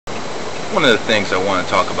One of the things I want to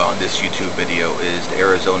talk about in this YouTube video is the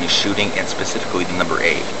Arizona shooting, and specifically the number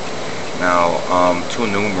 8. Now, to a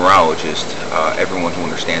numerologist, everyone who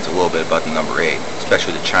understands a little bit about the number 8,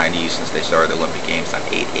 especially the Chinese, since they started the Olympic Games on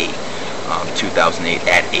 8/8, 2008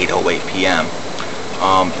 at 8:08 p.m.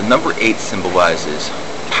 The number 8 symbolizes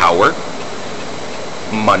power,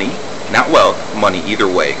 money, not wealth, money, either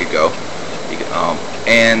way it could go,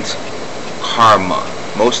 and karma.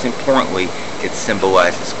 Most importantly, it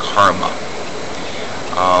symbolizes karma.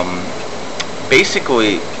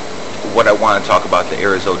 Basically, what I want to talk about the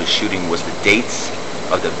Arizona shooting was the dates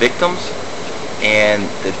of the victims and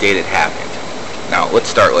the date it happened. Now, let's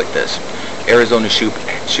start like this. Arizona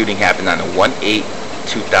shooting happened on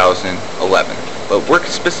 1/8/2011, but we're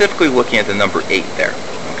specifically looking at the number 8 there.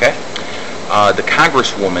 Okay, the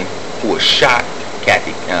congresswoman who was shot,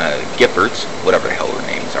 Kathy Giffords, whatever the hell her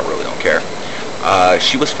name is, I really don't care.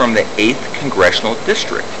 She was from the 8th Congressional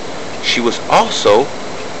District. She was also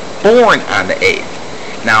born on the 8th.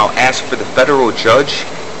 Now, as for the federal judge,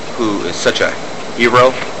 who is such a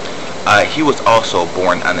hero, he was also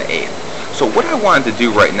born on the 8th. So what I wanted to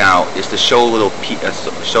do right now is to show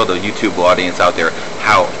show the YouTube audience out there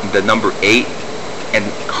how the number 8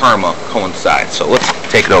 and karma coincide. So let's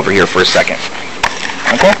take it over here for a second.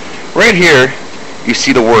 Okay, right here you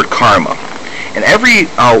see the word karma, and every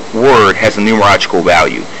word has a numerological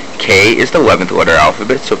value. K is the 11th letter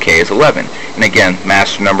alphabet, so K is 11. And again,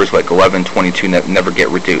 master numbers like 11, 22 never get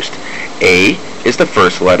reduced. A is the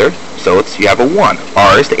first letter, so you have a 1.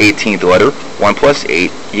 R is the 18th letter, 1 plus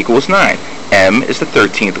 8 equals 9. M is the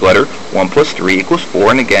 13th letter, 1 plus 3 equals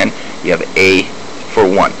 4, and again, you have A for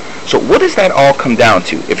 1. So what does that all come down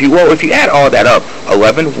to? If you add all that up,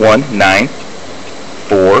 11, 1, 9,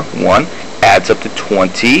 4, 1, adds up to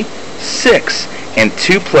 26. And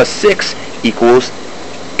 2 plus 6 equals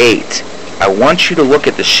 8. I want you to look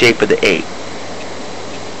at the shape of the 8.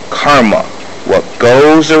 Karma. What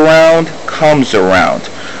goes around comes around.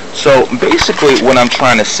 So basically what I'm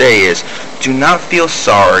trying to say is, do not feel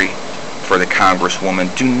sorry for the congresswoman.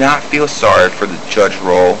 Do not feel sorry for the judge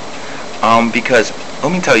role. Because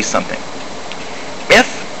let me tell you something. If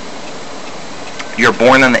you're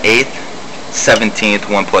born on the 8th, 17th,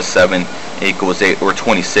 1 plus 7 equals 8, or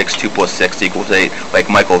 26, 2 plus 6 equals 8, like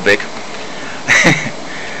Michael Vick,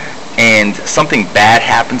 and something bad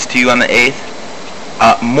happens to you on the 8th,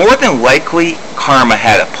 more than likely karma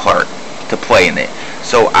had a part to play in it.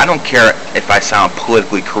 So I don't care if I sound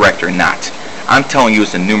politically correct or not. I'm telling you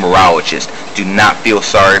as a numerologist, do not feel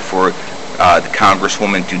sorry for the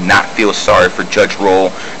congresswoman. Do not feel sorry for Judge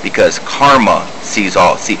Roll, because karma sees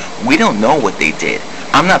all. See, we don't know what they did.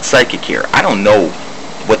 I'm not psychic here. I don't know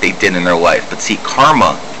what they did in their life. But see,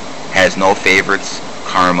 karma has no favorites.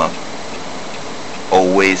 Karma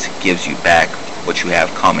always gives you back what you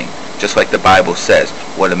have coming. Just like the Bible says,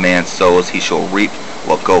 what a man sows, he shall reap.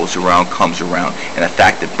 What goes around comes around. And the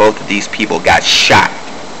fact that both of these people got shot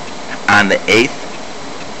on the 8th,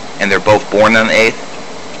 and they're both born on the 8th,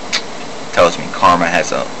 tells me karma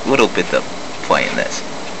has a little bit to play in this.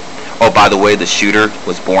 Oh, by the way, the shooter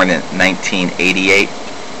was born in 1988.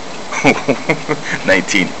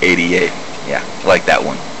 1988. Yeah, I like that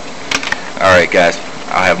one. Alright guys,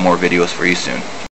 I'll have more videos for you soon.